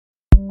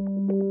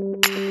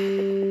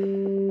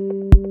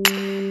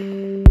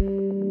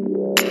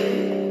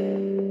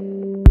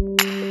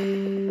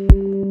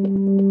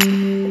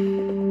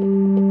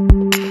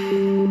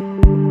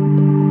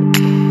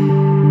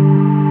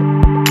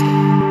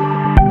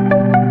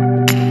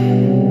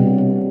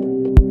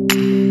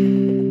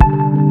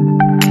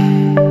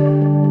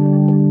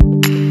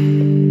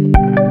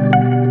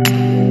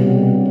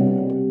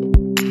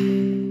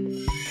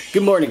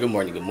morning, good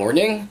morning, good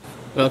morning.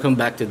 Welcome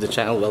back to the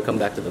channel, welcome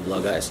back to the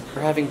vlog, guys.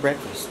 We're having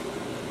breakfast.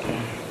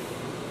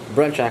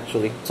 Brunch,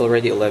 actually. It's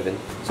already 11.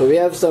 So we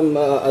have some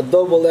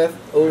adobo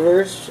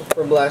leftovers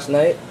from last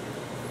night.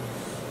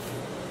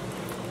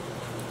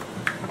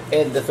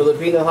 And the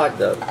Filipino hot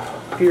dog.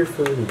 Pure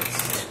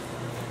foods.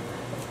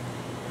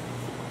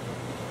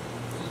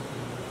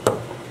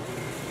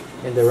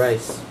 And the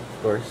rice,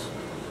 of course.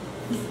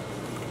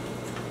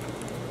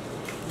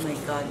 Oh my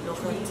god,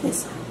 look at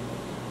this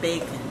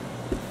bacon.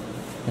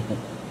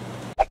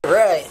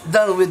 Right,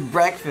 done with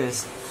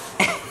breakfast.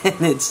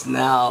 And it's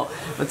now,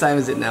 what time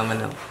is it now,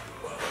 Manel?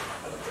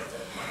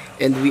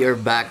 And we are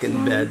back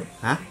in bed.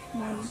 Huh?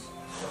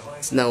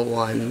 It's now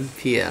 1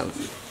 p.m.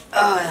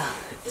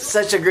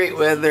 Such a great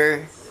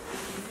weather.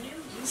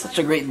 Such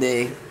a great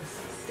day.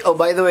 Oh,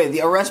 by the way, the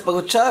Oras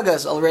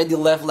Paguchagas already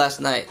left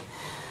last night.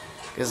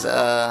 Because,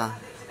 our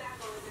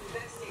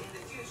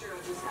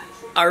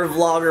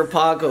vlogger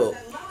Paco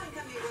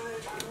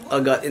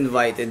got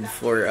invited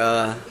for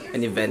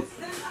an event.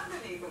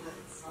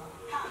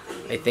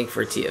 I think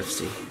for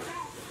TFC.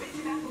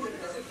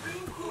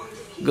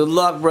 Good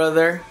luck,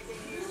 brother.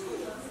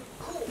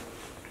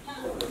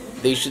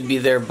 They should be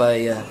there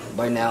by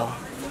now,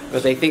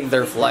 because I think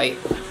their flight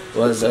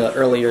was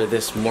earlier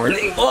this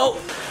morning. Whoa!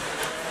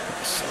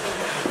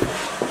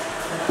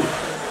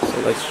 So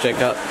let's check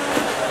out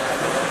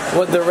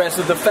what the rest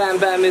of the fam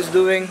bam is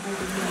doing.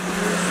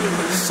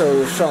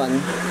 So Sean,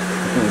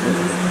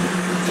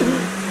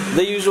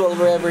 the usual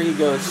wherever he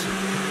goes,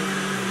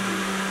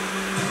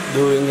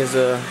 doing his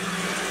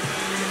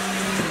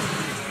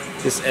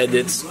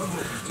edits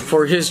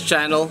for his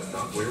channel,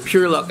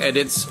 Pure Luck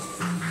Edits.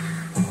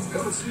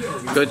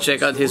 Go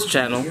check out his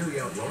channel.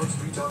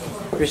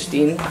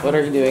 Christine, what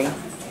are you doing?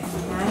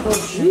 Mango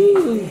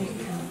shake.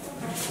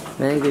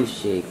 Mango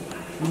shake.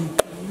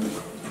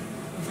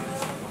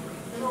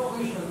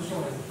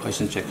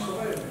 Question check.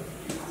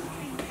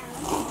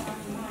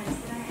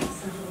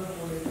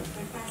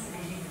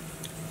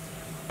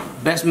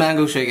 Best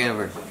mango shake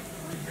ever.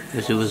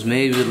 Because it was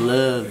made with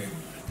love.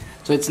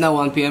 So it's now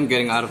 1 p.m.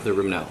 getting out of the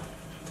room now.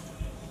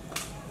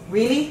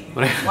 Really?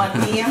 1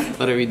 p.m.?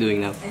 What are we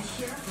doing now?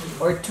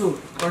 Or 2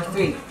 or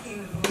 3?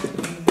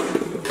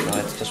 No,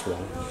 it's just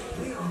wrong.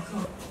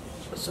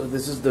 So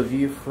this is the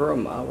view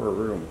from our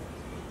room.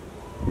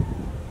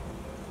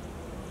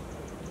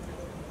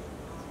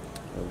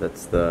 Oh,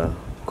 that's the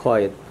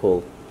quiet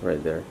pool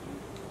right there.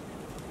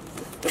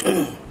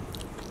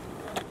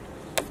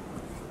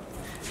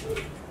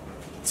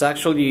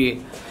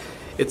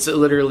 It's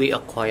literally a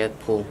quiet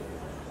pool.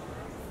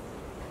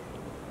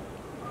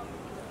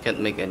 Can't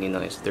make any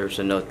noise. There's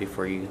a note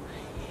before you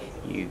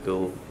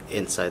go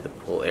inside the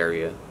pool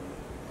area,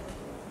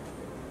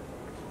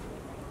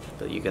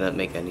 so you cannot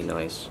make any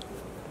noise.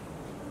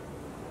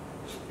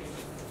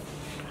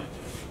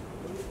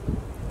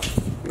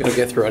 You're gonna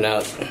get thrown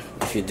out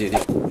if you do.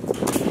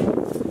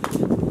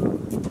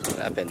 What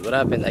happened? What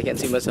happened? I can't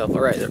see myself.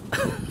 Alright.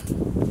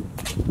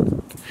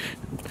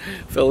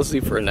 Fell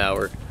asleep for an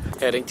hour.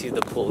 Heading to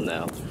the pool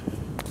now.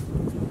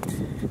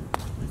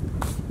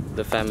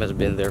 The fam has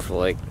been there for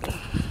like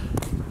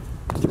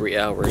 3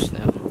 hours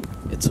now.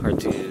 It's hard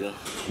to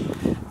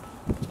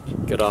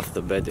get off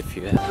the bed if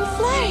you have. I'm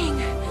flying!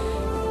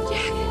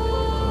 Jack!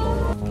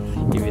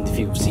 Even if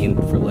you've seen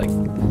it for like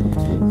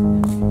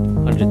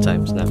 100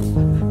 times now.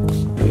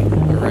 Wait,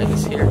 the ride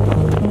is here.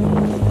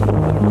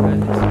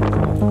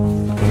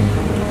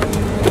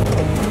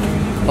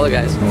 Hello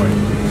guys, how are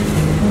you?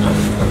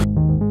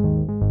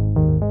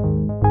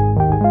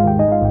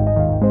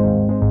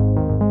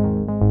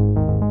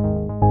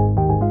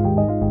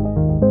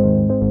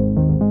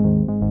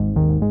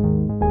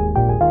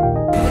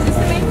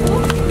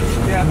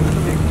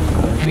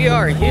 We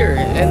are here,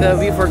 and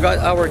we forgot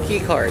our key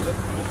card.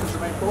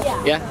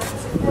 Yeah?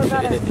 Our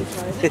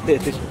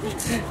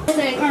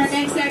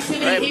next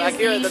activity Right, back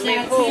here at the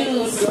main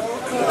pool.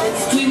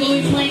 We will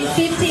be playing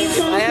 15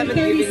 songs. I haven't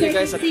given you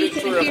guys a quick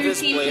tour of this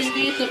place,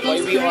 but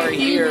we are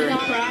here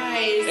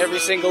every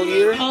single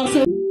year.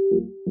 Also,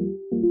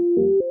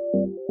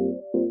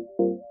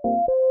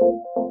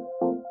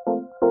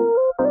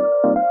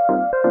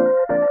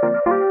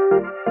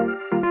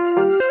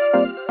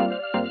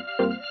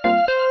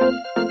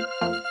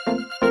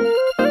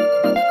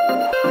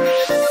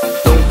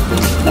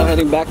 Now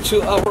heading back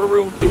to our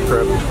room to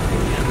prep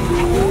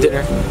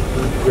dinner,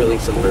 grilling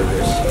some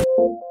burgers.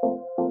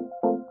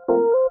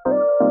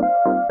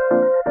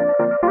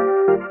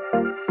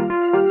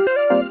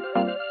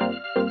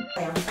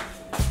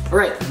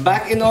 Alright,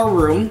 back in our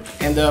room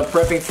and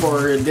prepping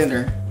for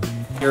dinner.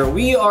 Here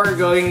we are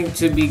going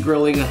to be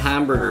grilling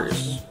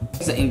hamburgers.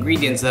 The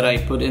ingredients that I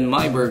put in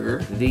my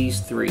burger, these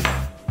 3.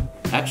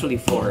 Actually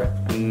 4.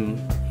 I'm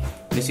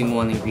missing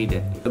 1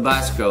 ingredient.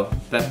 Tabasco,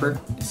 pepper,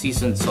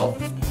 seasoned salt,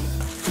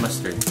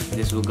 mustard.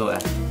 This will go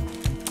after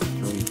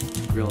we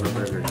grill the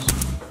burgers.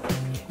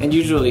 And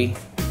usually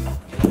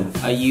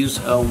I use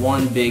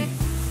 1 big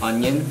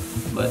onion,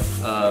 but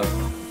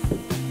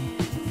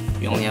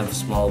we only have a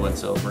small one,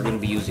 so we're gonna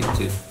be using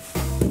 2.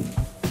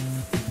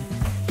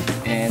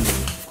 And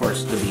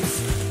course, the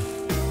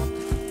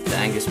beef. The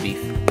Angus beef.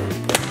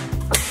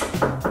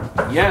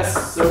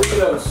 Yes,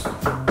 Doritos.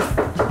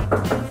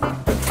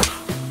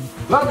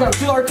 Welcome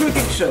to our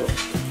cooking show.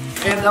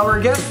 And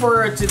our guest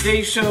for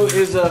today's show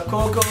is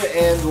Coco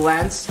and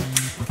Lance,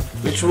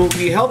 which will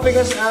be helping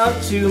us out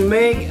to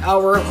make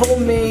our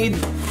homemade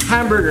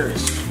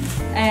hamburgers.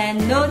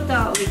 And note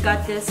that we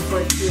got this for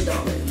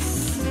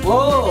 $2.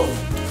 Whoa!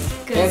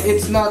 And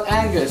it's not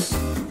Angus.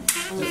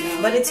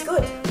 But it's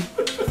good.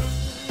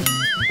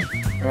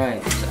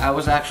 Right, so I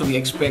was actually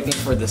expecting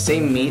for the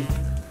same meat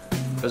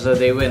because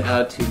they went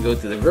out to go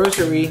to the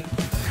grocery.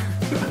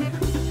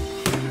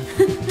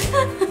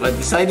 but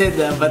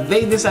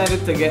they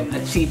decided to get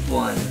a cheap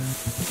one.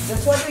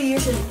 That's what we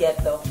usually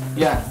get though.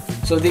 Yeah,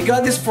 so they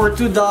got this for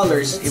 $2.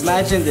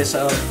 Imagine this.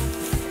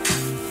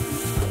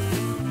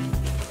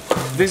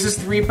 This is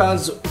 3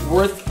 pounds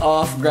worth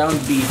of ground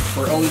beef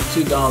for only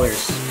 $2.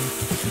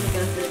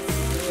 Because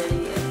it's already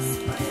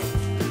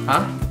expired.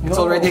 Huh? It's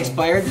already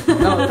expired?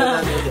 No,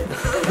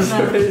 that's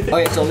not it.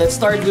 Okay, so let's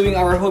start doing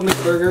our homemade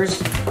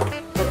burgers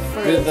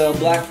with the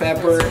black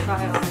pepper,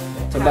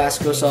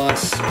 Tabasco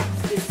sauce,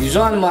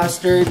 Dijon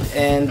mustard,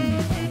 and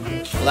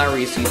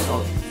Lowry sea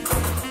salt.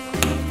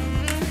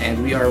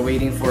 And we are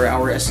waiting for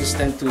our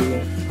assistant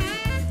to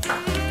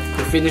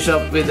finish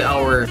up with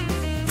our...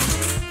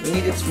 We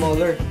need it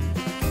smaller.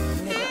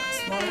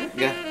 Smaller?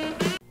 Yeah.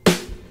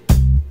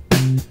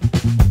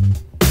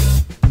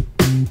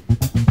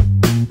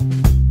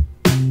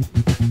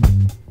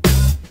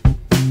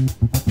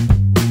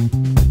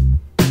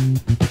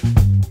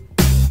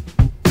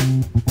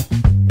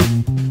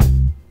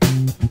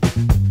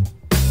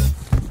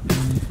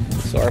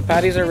 So our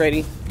patties are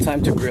ready.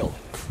 Time to grill.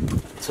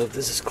 So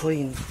this is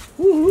clean.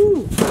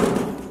 Woohoo!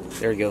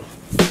 There we go.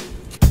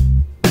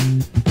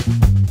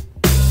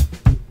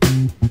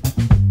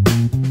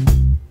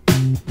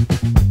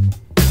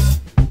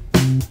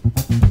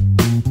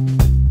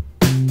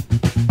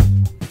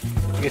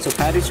 Okay, so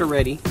patties are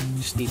ready.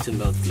 Just need to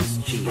melt this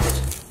cheese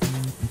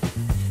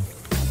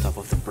on top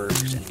of the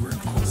burgers and we're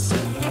all set.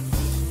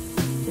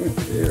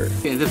 There.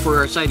 Okay, and then for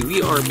our side,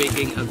 we are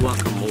making a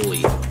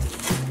guacamole.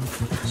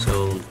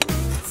 So,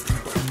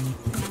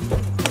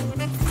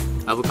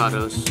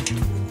 avocados,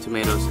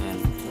 tomatoes, and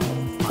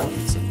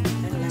onions,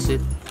 and that's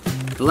it.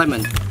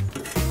 Lemon.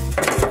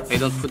 I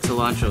don't put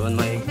cilantro on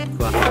my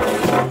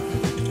guacamole.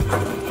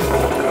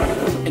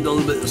 And a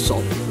little bit of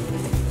salt.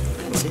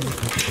 That's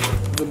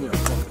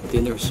it.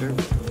 Dinner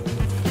served.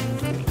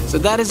 So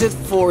that is it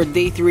for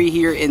day 3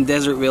 here in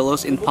Desert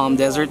Willows in Palm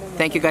Desert.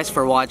 Thank you guys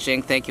for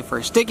watching. Thank you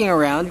for sticking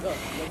around.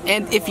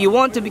 And if you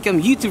want to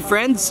become YouTube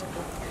friends,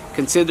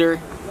 consider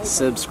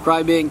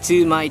subscribing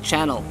to my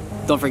channel.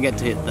 Don't forget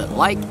to hit the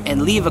like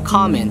and leave a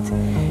comment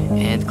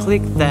and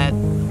click that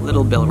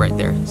little bell right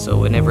there. So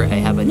whenever I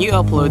have a new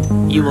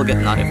upload, you will get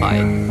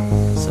notified.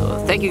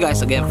 So thank you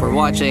guys again for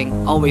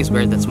watching. Always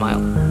wear that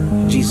smile.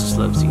 Jesus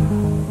loves you.